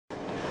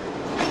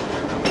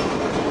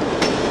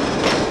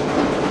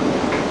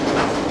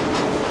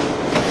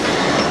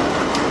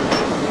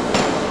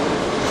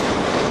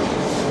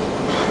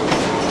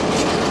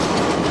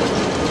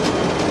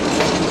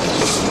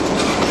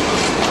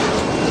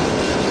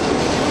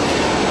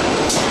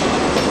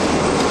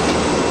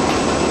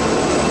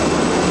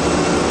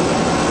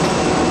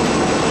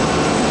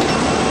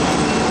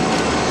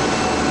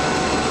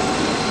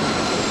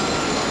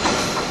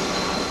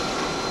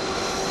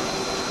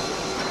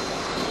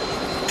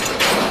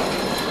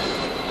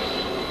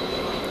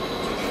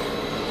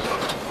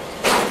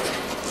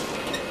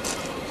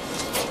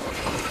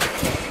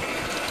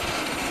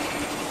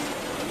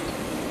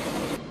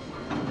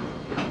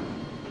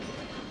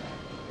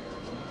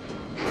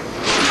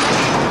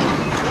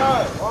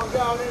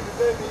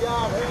doing the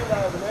yard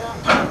handover now.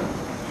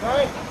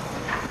 Okay?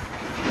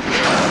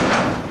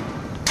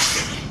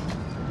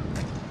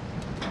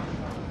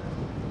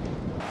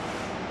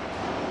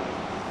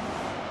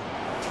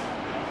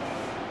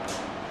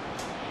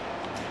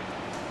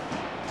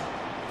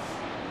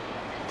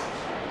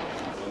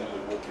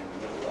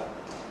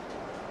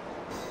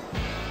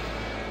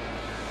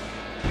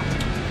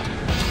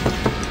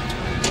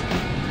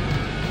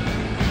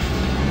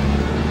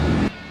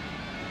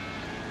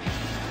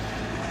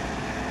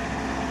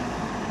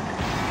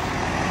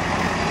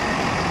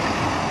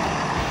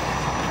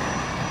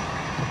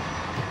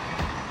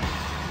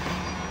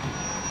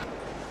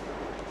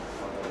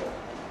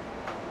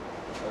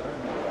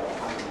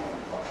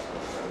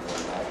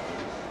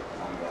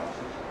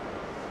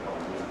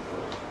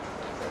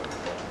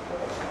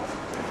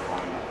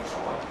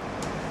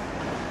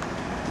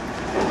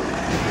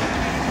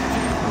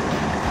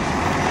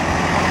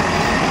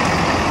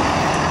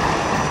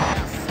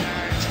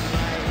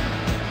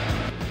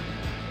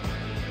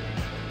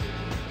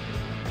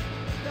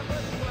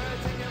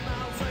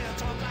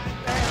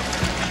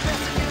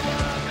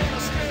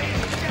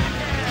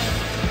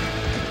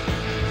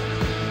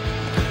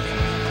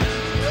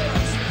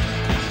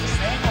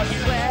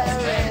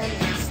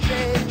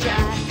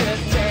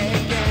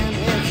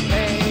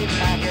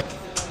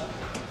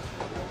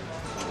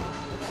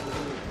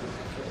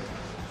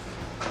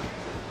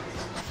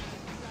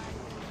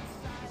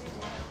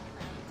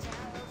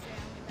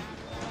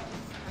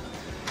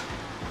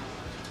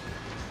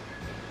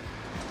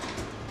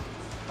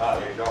 Oh,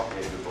 yeah, Doc,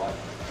 yeah, good bloke.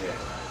 Yeah.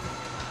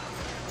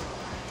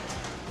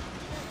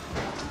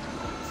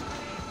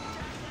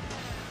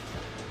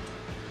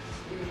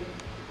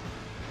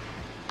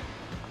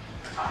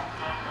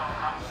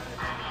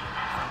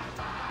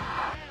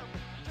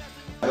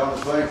 On the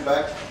same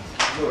fact,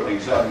 look at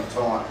exciting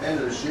time. End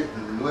of the ship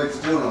and Luke's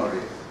still not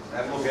here.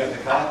 Have a look out in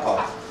the car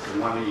park. The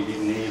one that you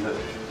didn't hear the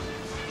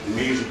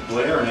music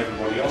blare and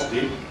everybody else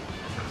did.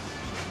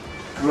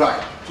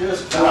 Great,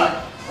 just great.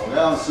 I'll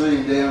go and see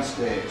him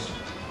downstairs.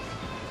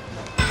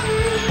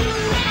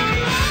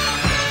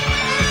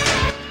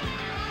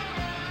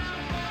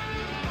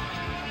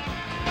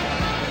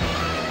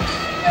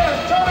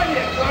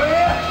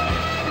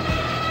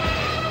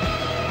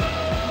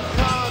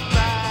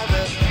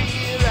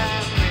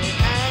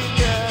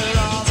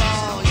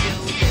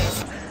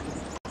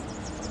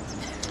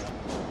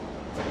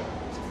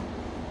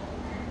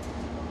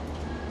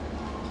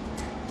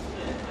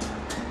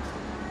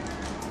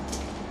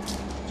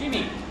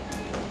 Jimmy!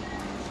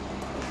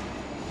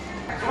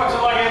 So what's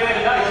it like out there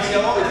today? If you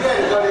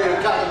got here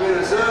a couple of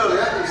minutes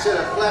earlier, instead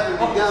of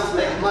flapping your gums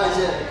with your mates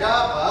out the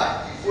car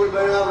park, would have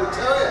been able to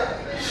tell you.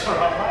 It's all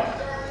right, mate.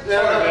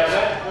 Sorry about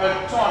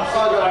that. Time's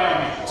I away on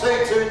me.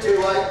 got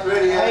T228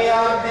 ready. Hey,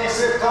 there's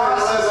some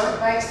classes,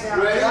 thanks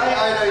down ready,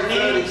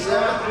 1837.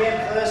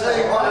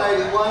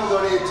 T181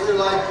 got here too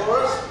late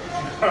for us.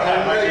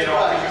 Alright, mate, yeah,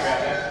 I'll think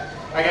about that.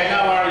 Okay,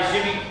 no worries,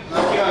 Jimmy.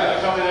 Look,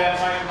 copy that,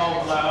 mate, and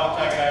I'll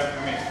take it over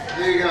from here.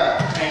 There you go.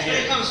 Thank you.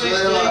 See you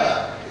later.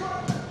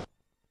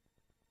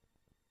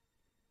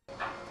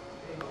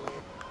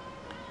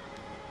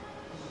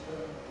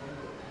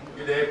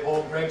 You there,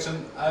 Paul Gregson?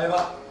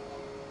 Over.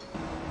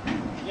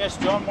 Yes,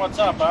 John, what's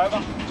up?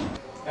 Over.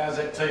 How's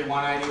that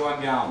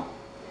T181 going?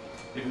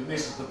 If it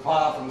misses the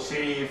path, we'll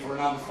see you for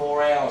another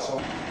 4 hours.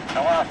 So The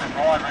last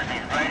driver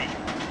is ready.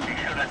 You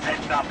should have said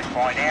something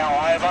by now,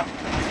 over.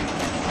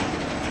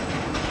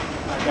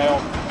 Okay,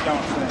 I'll go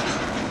and see him.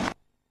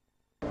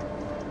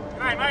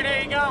 Hey, mate, how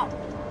you going?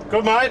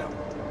 Good, mate.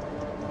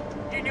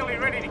 You nearly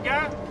ready to go?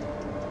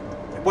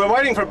 We're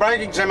waiting for a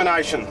brake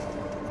examination.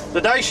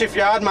 The day shift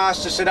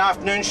yardmaster said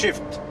afternoon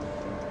shift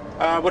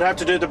would have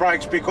to do the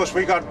brakes because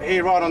we got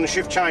here right on the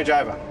shift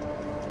changeover.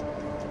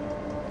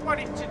 Why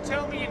didn't you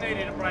tell me you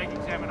needed a brake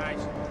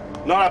examination?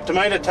 Not up to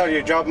me to tell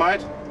you, job,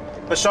 mate.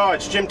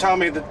 Besides, Jim told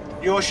me that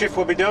your shift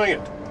will be doing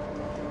it,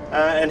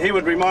 and he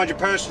would remind you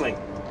personally.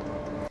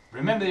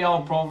 Remember the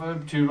old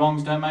proverb, 2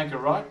 wrongs don't make a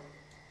right?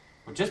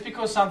 Well, just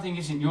because something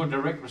isn't your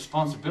direct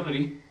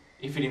responsibility,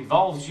 if it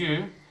involves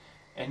you,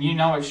 and you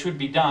know it should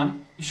be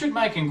done, you should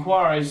make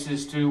inquiries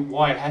as to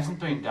why it hasn't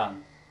been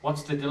done.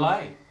 What's the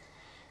delay?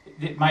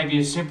 It may be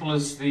as simple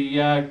as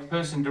the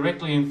person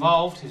directly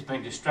involved has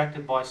been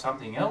distracted by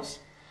something else,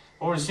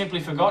 or has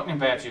simply forgotten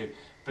about you.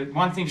 But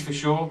one thing's for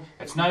sure,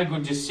 it's no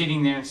good just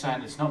sitting there and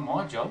saying, it's not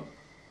my job.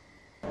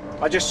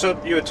 I just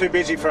thought you were too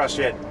busy for us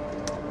yet.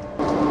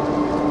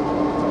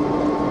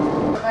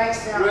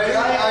 Thanks down Ready,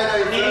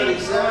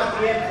 1837.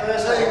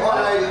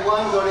 T181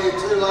 got here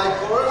too late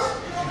for us.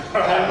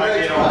 Alright,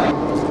 mate, get on.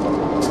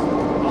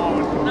 Oh,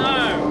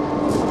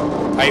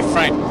 no! Hey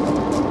Frank,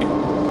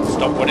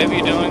 stop whatever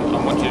you're doing. I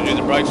want you to do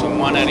the brakes on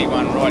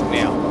 181 right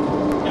now.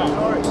 No,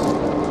 Norris.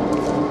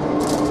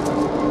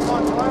 Come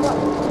on, driver.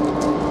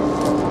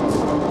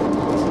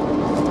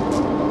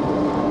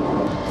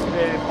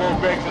 Yeah, Paul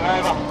Gregson,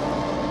 over.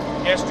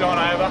 Yes, John,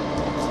 over.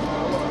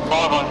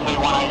 5 on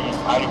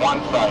C181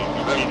 save.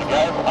 You ready to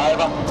go,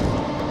 over?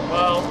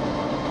 Well,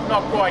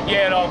 not quite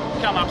yet. I'll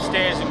come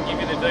upstairs and give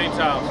you the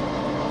details.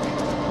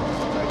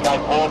 Go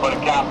forward, but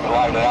it can't be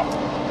laid out.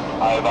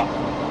 Over.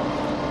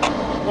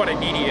 What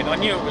an idiot. I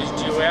knew it was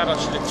due out. I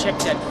should have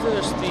checked that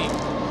first thing.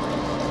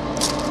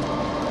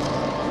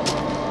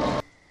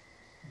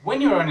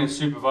 When you're in a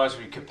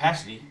supervisory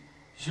capacity,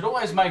 you should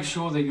always make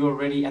sure that you're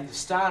ready at the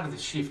start of the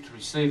shift to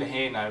receive a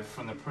handover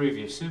from the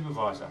previous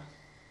supervisor.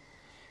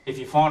 If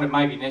you find it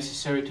may be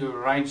necessary to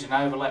arrange an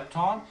overlap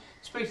time,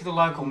 speak to the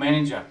local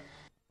manager.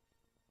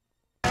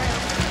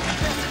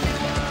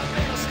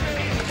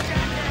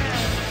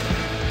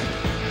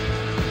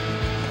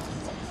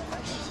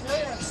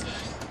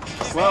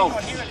 Well,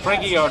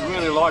 Frankie, I'd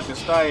really like to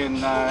stay and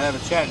have a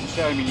chat and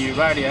show me your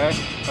radio,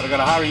 but I've got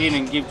to hurry in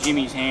and give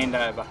Jimmy's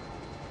handover.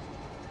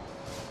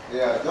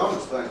 Yeah, John,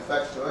 it's been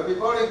faxed to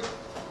everybody.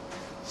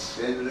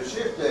 End of the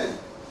shift then.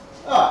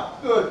 Ah,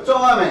 good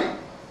timing.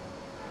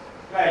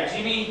 Hey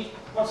Jimmy,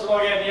 what's it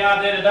like out in the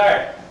yard there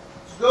today?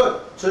 It's good.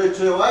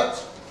 228,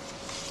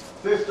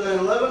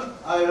 1511,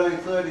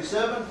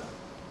 1837,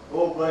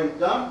 all been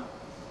done.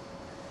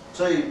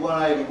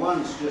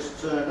 T181's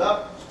just turned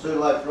up. It's too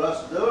late for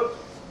us to do it.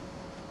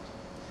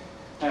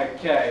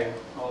 Okay,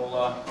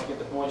 I'll get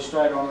the boys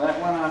straight on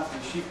that one after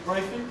the shift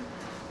briefing,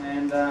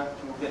 and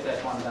we'll get that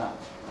one done.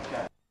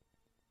 Okay.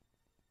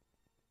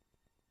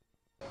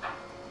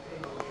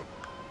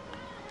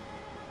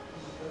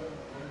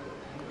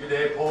 You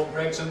there, Paul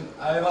Gregson?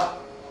 Over.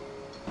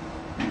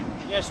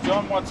 Yes,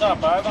 John, what's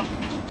up? Over.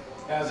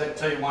 How's that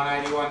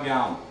T181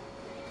 going?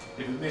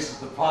 If it misses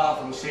the path,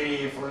 it'll sit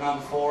here for another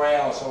 4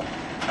 hours. So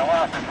So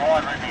ask the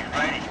driver if he's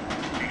ready.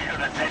 He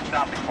should have said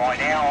something by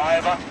now.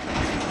 Over.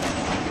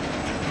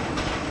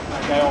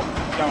 Okay, I'll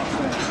go and see.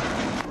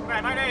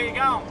 Hey mate, how you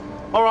going?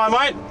 All right,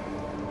 mate.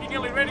 You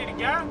nearly ready to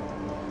go?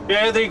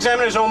 Yeah, the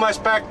examiner's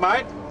almost back,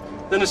 mate.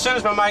 Then as soon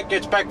as my mate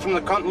gets back from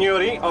the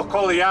continuity, I'll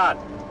call the yard.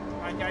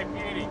 Okay,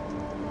 beauty.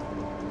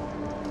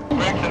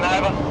 Gregson,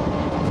 over.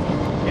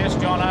 Yes,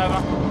 John,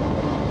 over.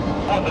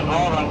 What's the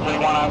driver on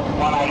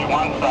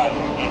T181 say?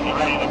 Is he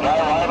ready to go?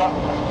 Over.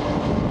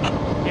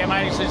 Yeah,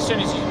 mate, he says as soon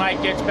as his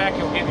mate gets back,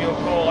 he'll give you a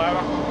call.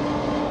 Over.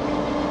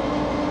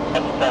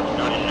 That's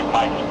good. He should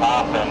make his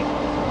path then.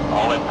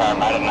 I'll let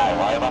Parramatta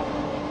know. Over.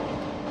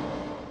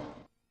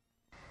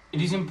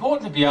 It is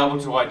important to be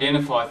able to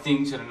identify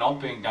things that are not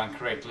being done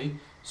correctly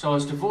so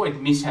as to avoid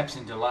mishaps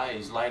and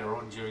delays later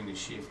on during the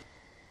shift.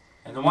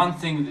 And the one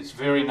thing that's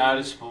very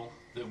noticeable,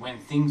 that when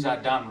things are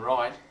done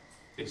right,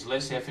 there's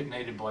less effort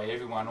needed by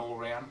everyone all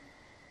round,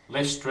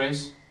 less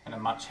stress and a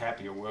much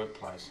happier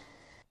workplace.